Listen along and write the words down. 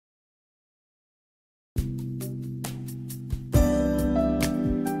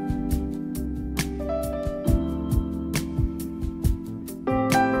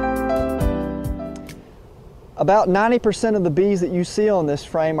About 90% of the bees that you see on this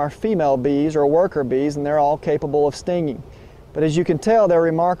frame are female bees or worker bees, and they're all capable of stinging. But as you can tell, they're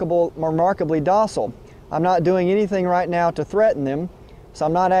remarkably docile. I'm not doing anything right now to threaten them, so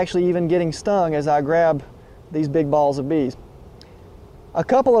I'm not actually even getting stung as I grab these big balls of bees. A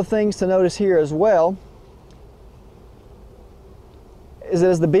couple of things to notice here as well is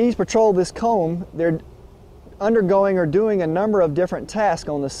that as the bees patrol this comb, they're undergoing or doing a number of different tasks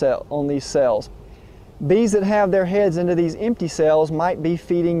on these cells. Bees that have their heads into these empty cells might be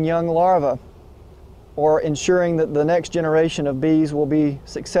feeding young larvae or ensuring that the next generation of bees will be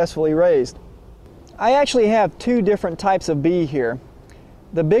successfully raised. I actually have two different types of bee here.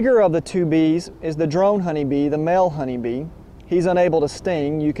 The bigger of the two bees is the drone honeybee, the male honeybee. He's unable to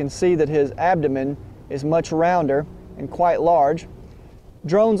sting. You can see that his abdomen is much rounder and quite large.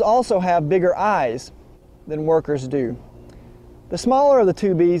 Drones also have bigger eyes than workers do. The smaller of the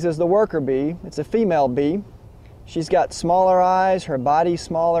two bees is the worker bee. It's a female bee. She's got smaller eyes, her body's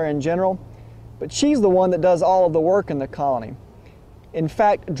smaller in general, but she's the one that does all of the work in the colony. In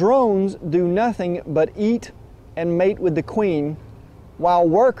fact, drones do nothing but eat and mate with the queen, while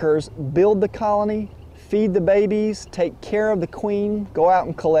workers build the colony, feed the babies, take care of the queen, go out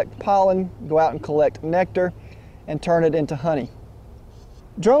and collect pollen, go out and collect nectar, and turn it into honey.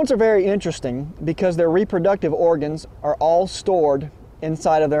 Drones are very interesting because their reproductive organs are all stored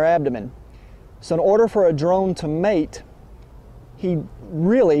inside of their abdomen. So in order for a drone to mate, he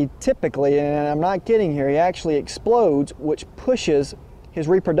really typically, and I'm not kidding here, he actually explodes, which pushes his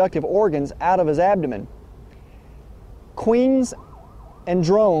reproductive organs out of his abdomen. Queens and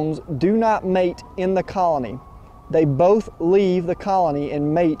drones do not mate in the colony. They both leave the colony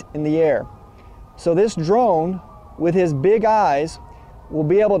and mate in the air. So this drone, with his big eyes, will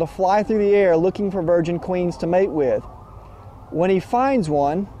be able to fly through the air looking for virgin queens to mate with. When he finds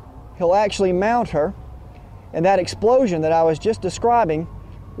one, he'll actually mount her, and that explosion that I was just describing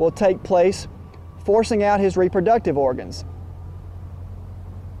will take place, forcing out his reproductive organs.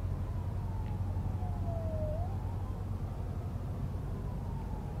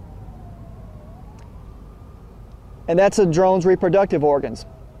 And that's a drone's reproductive organs.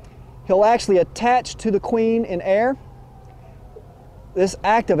 He'll actually attach to the queen in air. This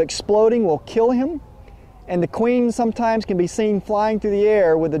act of exploding will kill him, and the queen sometimes can be seen flying through the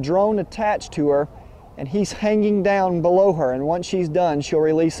air with the drone attached to her, and he's hanging down below her, and once she's done, she'll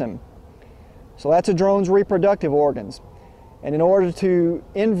release him. So that's a drone's reproductive organs. And in order to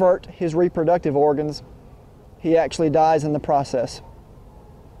invert his reproductive organs, he actually dies in the process.